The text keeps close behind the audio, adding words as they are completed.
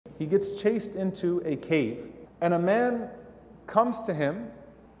he gets chased into a cave, and a man comes to him,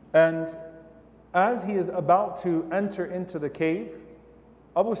 and as he is about to enter into the cave,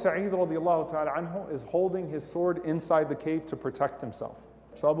 Abu Sa'id radiallahu ta'ala anhu is holding his sword inside the cave to protect himself.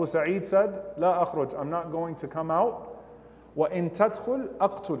 So Abu Sa'id said, "La akhruj, I'm not going to come out. Wa in tadkhul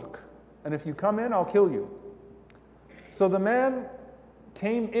aqtulk, and if you come in, I'll kill you." So the man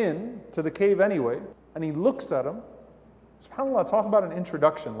came in to the cave anyway, and he looks at him. SubhanAllah, talk about an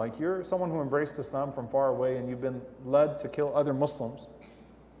introduction. Like you're someone who embraced Islam from far away and you've been led to kill other Muslims.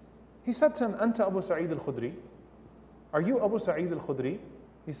 He said to him, "Anta Abu Sa'id al-Khudri? Are you Abu Sa'id al-Khudri?"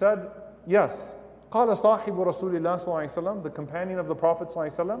 He said, "Yes." قال صاحب رسول الله صلى الله عليه وسلم, the companion of the Prophet صلى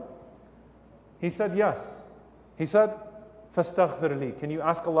الله عليه وسلم. He said, "Yes." He said, فاستغفر لي, can you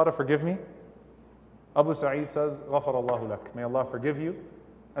ask Allah to forgive me? Abu Sa'id says, غفر الله لك, may Allah forgive you.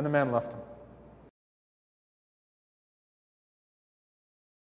 And the man left him.